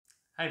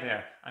Hi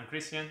there, I'm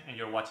Christian and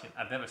you're watching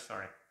A Dev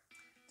Story.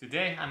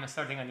 Today I'm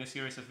starting a new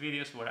series of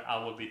videos where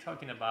I will be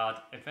talking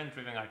about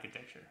event-driven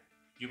architecture.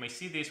 You may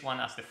see this one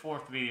as the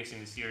fourth video in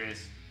the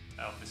series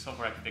of the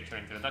software architecture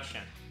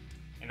introduction.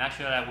 And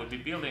actually I will be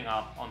building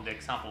up on the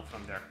example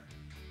from there.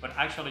 But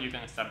actually you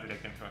can start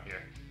directly from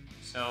here.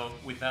 So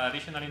with that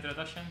additional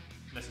introduction,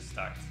 let's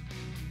start.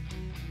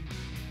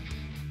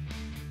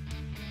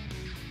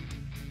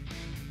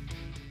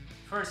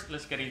 First,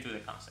 let's get into the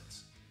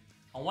concepts.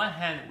 On one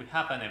hand, we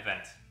have an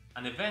event.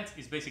 An event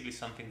is basically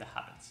something that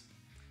happens.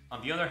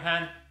 On the other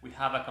hand, we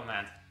have a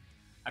command.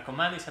 A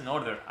command is an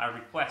order, a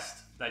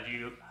request that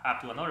you have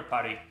to another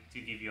party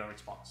to give you a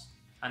response.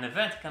 An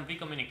event can be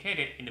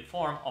communicated in the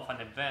form of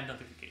an event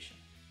notification.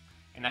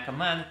 And a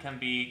command can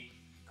be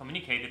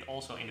communicated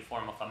also in the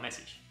form of a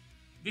message.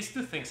 These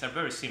two things are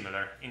very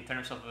similar in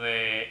terms of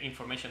the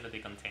information that they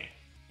contain.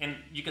 And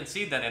you can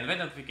see that an event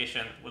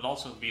notification will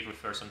also be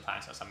referred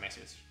sometimes as a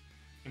message.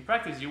 In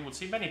practice, you will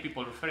see many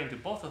people referring to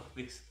both of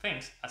these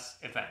things as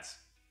events.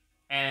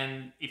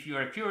 And if you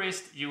are a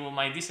purist, you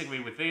might disagree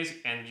with this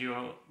and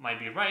you might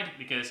be right,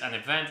 because an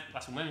event,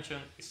 as we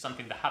mentioned, is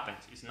something that happens.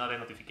 It's not a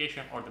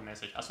notification or the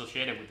message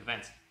associated with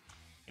events.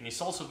 And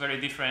it's also very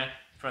different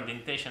from the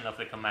intention of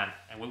the command.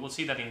 And we will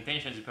see that the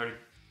intention is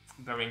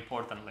very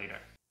important later.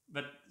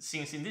 But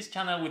since in this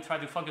channel we try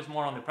to focus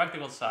more on the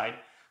practical side,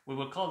 we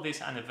will call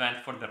this an event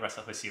for the rest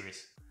of the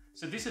series.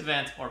 So this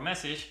event or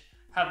message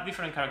have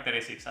different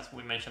characteristics, as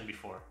we mentioned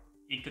before.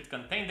 It could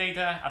contain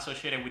data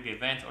associated with the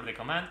event or the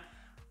command,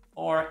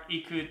 or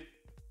it could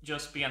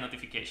just be a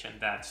notification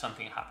that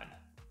something happened.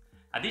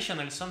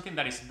 Additionally, something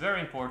that is very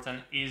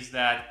important is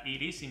that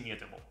it is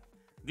immutable.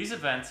 This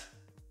event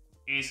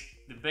is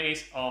the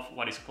base of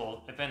what is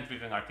called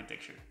event-driven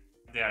architecture.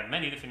 There are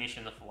many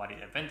definitions of what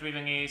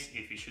event-driven is,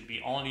 if it should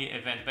be only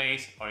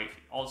event-based, or if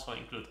it also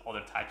includes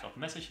other types of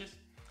messages.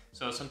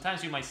 So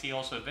sometimes you might see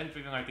also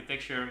event-driven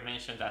architecture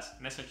mentioned as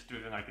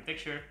message-driven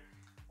architecture,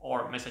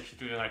 or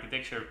message-driven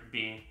architecture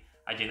being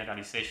a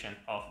generalization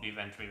of the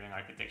event-driven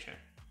architecture.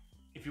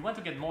 If you want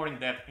to get more in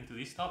depth into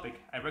this topic,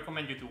 I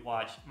recommend you to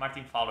watch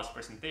Martin Fowler's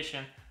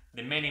presentation,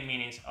 The Many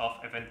Meanings of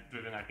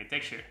Event-Driven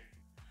Architecture.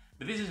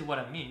 But this is what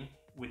I mean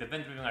with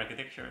event-driven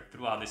architecture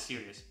throughout the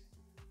series.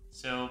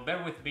 So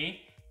bear with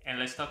me and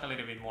let's talk a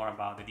little bit more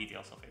about the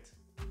details of it.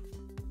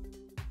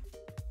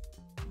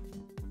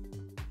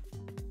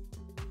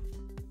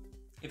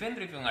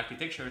 Event-driven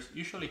architectures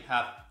usually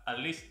have at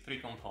least three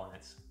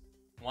components.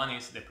 One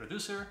is the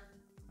producer,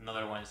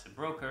 another one is the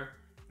broker,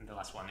 and the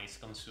last one is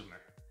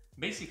consumer.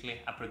 Basically,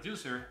 a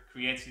producer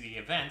creates the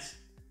events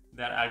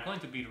that are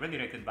going to be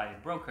redirected by a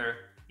broker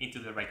into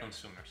the right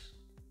consumers.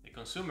 The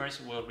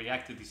consumers will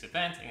react to this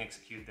event and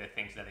execute the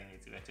things that they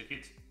need to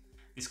execute.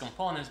 These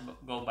components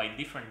go by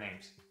different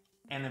names.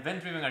 And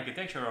event-driven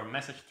architecture or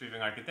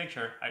message-driven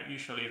architecture are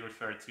usually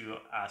referred to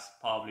as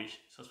publish,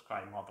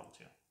 subscribe model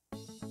too.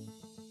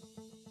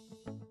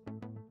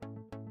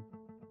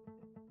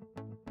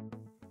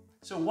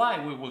 So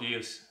why we will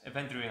use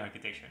event-driven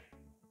architecture?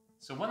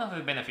 So one of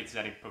the benefits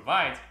that it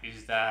provides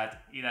is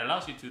that it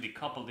allows you to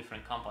decouple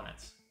different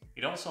components.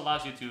 It also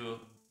allows you to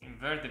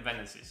invert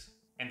dependencies.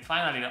 And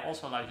finally, it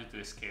also allows you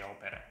to scale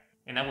better.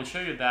 And I will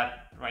show you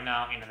that right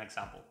now in an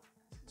example.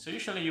 So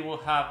usually you will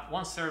have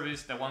one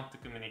service that wants to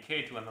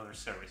communicate to another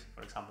service.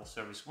 For example,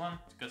 service 1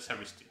 to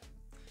service 2.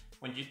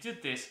 When you do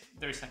this,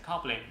 there is a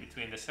coupling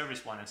between the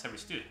service 1 and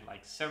service 2.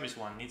 Like service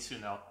 1 needs to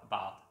know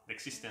about the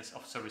existence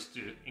of service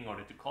 2 in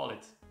order to call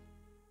it.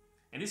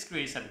 And this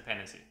creates a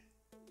dependency.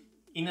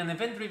 In an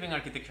event-driven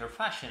architecture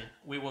fashion,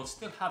 we will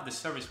still have the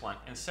service 1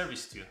 and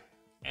service 2.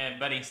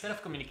 But instead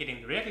of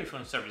communicating directly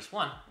from service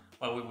 1,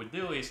 what we will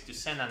do is to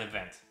send an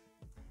event.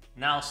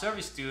 Now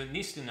service 2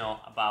 needs to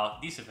know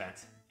about this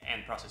event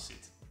and process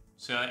it.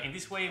 So in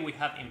this way we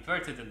have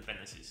inverted the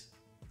dependencies.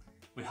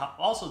 We have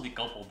also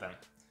decoupled them,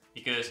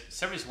 because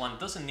service 1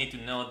 doesn't need to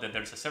know that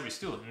there's a service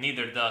 2,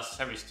 neither does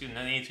service 2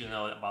 need to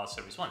know about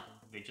service 1.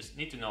 They just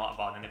need to know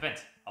about an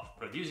event of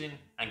producing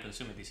and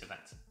consuming this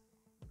event.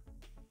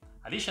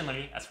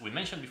 Additionally, as we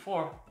mentioned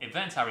before,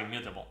 events are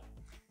immutable.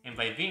 And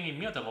by being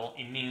immutable,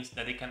 it means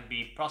that they can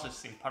be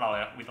processed in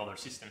parallel with other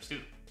systems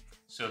too.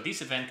 So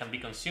this event can be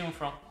consumed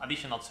from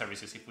additional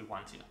services if we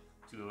want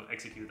to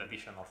execute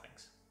additional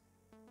things.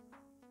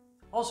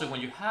 Also,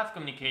 when you have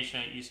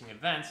communication using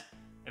events,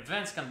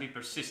 events can be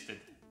persisted.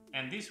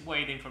 And this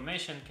way the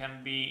information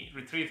can be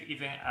retrieved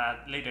even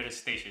at later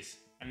stages.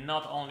 And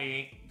not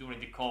only during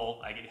the call,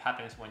 like it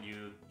happens when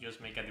you just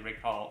make a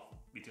direct call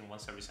between one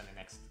service and the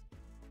next.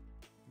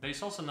 There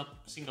is also no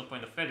single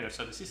point of failure,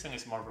 so the system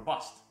is more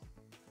robust.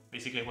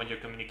 Basically, when you're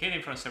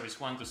communicating from service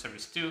 1 to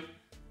service 2,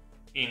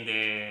 in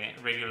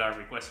the regular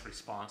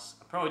request-response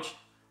approach,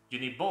 you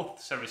need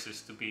both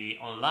services to be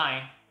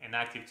online and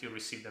active to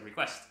receive the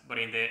request. But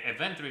in the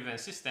event-driven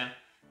system,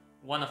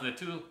 one of the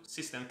two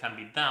systems can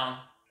be down.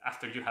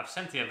 After you have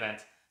sent the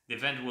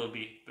event will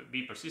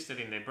be persisted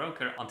in the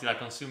broker until a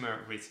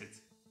consumer reads it.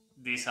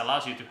 This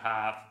allows you to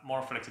have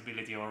more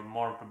flexibility or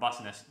more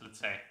robustness, let's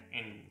say,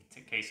 in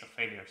the case of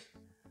failures.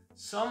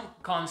 Some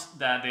cons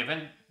that the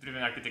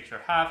event-driven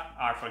architecture have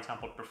are, for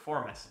example,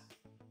 performance.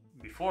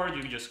 Before,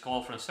 you just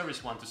call from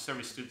service 1 to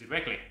service 2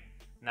 directly.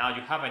 Now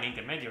you have an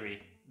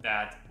intermediary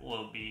that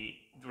will be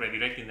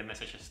redirecting the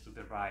messages to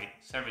the right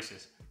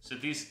services. So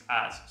this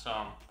adds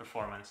some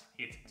performance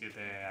hit to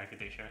the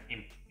architecture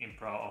in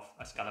pro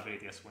of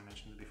scalability, as we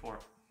mentioned before.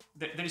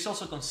 There is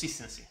also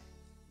consistency.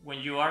 When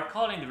you are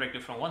calling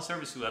directly from one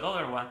service to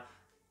another one,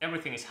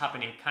 everything is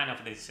happening kind of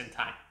at the same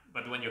time.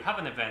 But when you have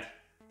an event,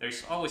 there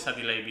is always a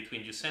delay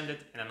between you send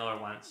it and another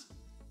one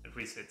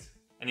reads it.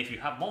 And if you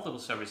have multiple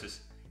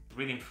services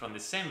reading from the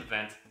same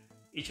event,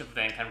 each of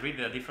them can read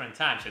it at different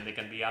times and they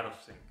can be out of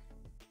sync.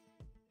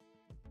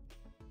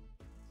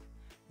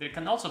 There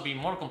can also be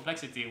more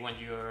complexity when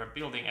you're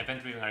building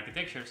event-driven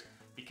architectures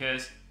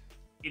because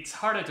it's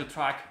harder to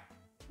track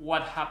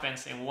what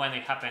happens and when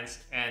it happens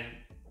and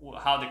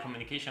how the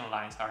communication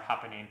lines are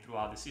happening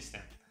throughout the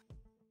system.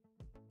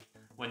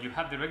 When you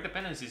have direct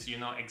dependencies, you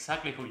know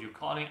exactly who you're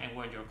calling and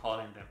when you're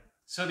calling them.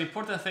 So the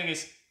important thing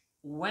is,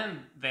 when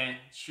then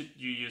should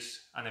you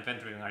use an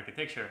event-driven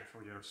architecture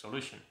for your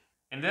solution?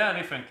 And there are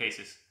different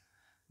cases.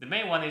 The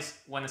main one is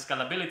when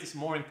scalability is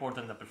more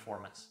important than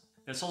performance.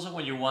 There's also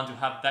when you want to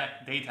have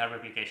that data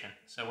replication.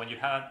 So when you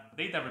have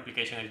data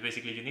replication, it's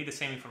basically you need the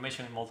same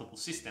information in multiple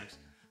systems.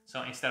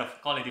 So instead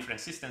of calling different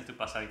systems to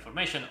pass that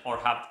information or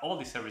have all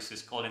these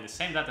services calling the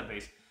same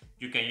database,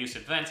 you can use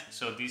events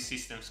so these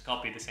systems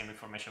copy the same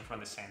information from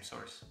the same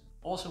source.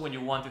 Also, when you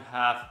want to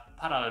have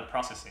parallel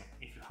processing,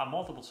 if you have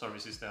multiple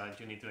services that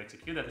you need to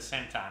execute at the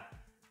same time,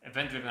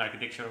 event-driven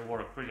architecture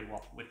works really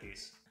well with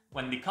this.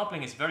 When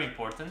decoupling is very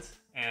important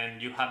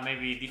and you have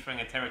maybe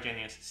different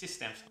heterogeneous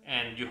systems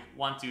and you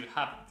want to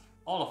have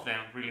all of them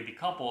really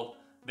decoupled,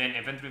 then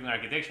event-driven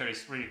architecture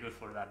is really good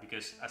for that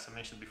because, as I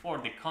mentioned before,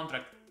 the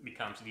contract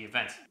becomes the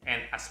event.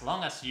 And as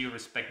long as you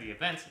respect the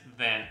event,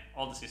 then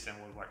all the system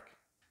will work.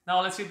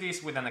 Now let's see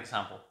this with an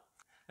example.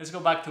 Let's go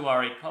back to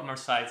our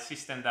e-commerce site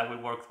system that we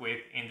worked with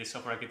in the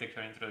software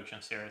architecture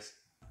introduction series.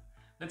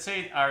 Let's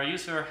say our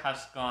user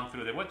has gone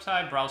through the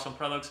website, browsed some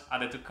products,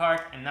 added to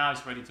cart, and now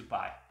is ready to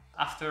buy.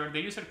 After the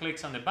user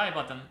clicks on the buy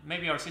button,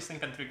 maybe our system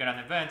can trigger an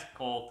event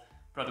called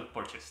product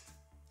purchased.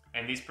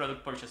 And this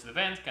product purchased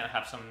event can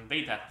have some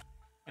data.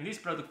 And this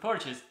product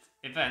purchased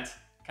event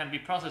can be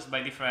processed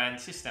by different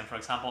systems. For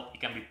example, it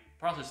can be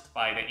processed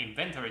by the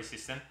inventory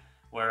system,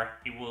 where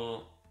it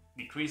will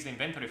decrease the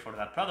inventory for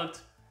that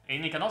product.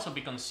 And it can also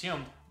be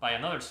consumed by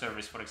another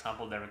service, for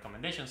example, the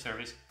recommendation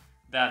service,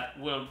 that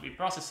will be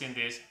processing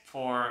this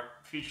for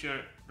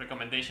future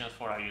recommendations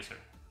for our user.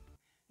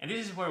 And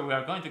this is where we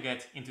are going to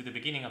get into the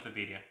beginning of the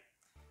video.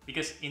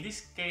 Because in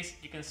this case,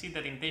 you can see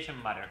that intention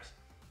matters.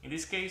 In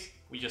this case,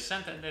 we just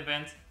sent an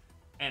event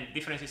and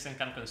different systems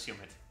can consume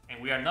it. And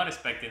we are not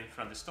expecting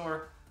from the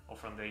store or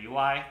from the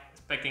UI,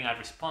 expecting a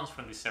response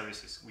from these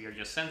services. We are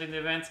just sending the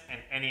event and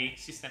any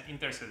system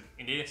interested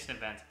in this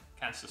event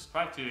can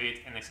subscribe to it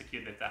and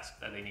execute the task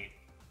that they need.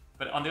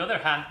 But on the other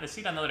hand, let's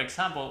see another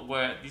example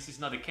where this is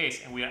not the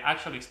case and we are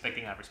actually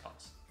expecting a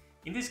response.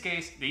 In this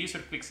case, the user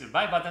clicks the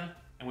buy button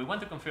and we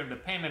want to confirm the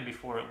payment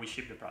before we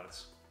ship the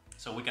products.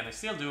 So we can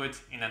still do it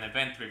in an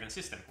event-driven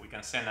system. We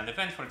can send an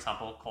event, for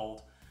example,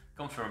 called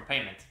confirm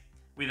payment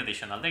with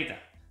additional data.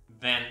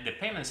 Then the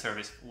payment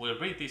service will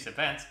read this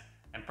event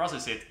and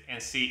process it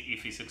and see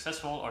if it's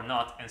successful or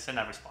not and send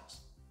a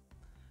response.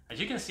 As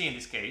you can see in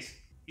this case,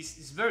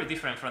 it's very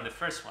different from the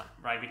first one,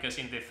 right? Because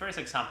in the first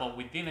example,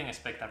 we didn't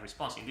expect a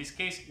response. In this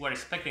case, we're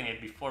expecting it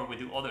before we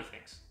do other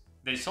things.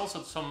 There's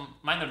also some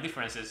minor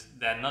differences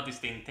that notice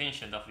the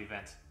intention of the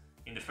event.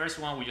 In the first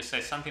one, we just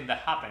said something that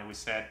happened. We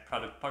said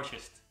product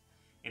purchased.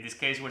 In this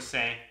case, we're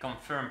saying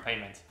confirm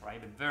payment,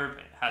 right? The verb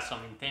has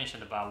some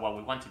intention about what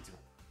we want to do.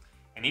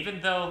 And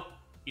even though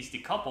it's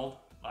decoupled,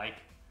 like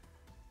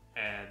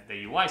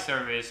the UI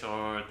service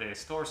or the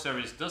store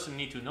service doesn't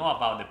need to know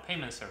about the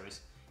payment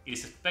service, it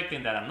is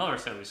expecting that another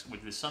service will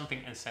do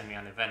something and send me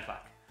an event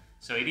back.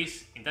 So it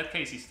is, in that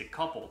case, it's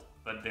decoupled,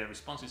 but the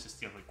response is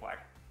still required.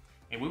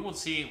 And we will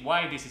see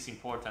why this is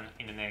important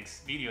in the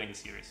next video in the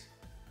series.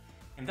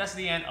 And that's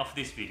the end of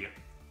this video.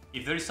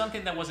 If there is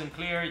something that wasn't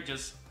clear,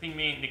 just ping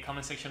me in the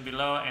comment section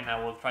below and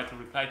I will try to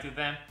reply to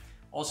them.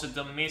 Also,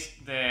 don't miss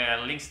the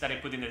links that I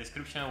put in the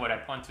description where I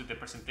point to the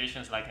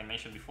presentations like I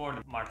mentioned before,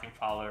 the Martin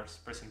Fowler's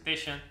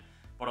presentation,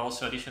 but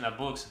also additional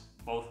books,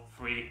 both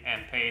free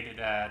and paid,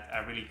 that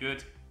are really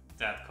good,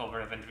 that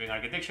cover event-driven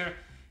architecture.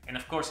 And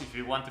of course, if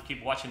you want to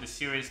keep watching the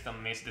series,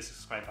 don't miss the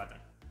subscribe button.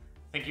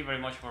 Thank you very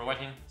much for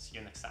watching. See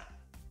you next time.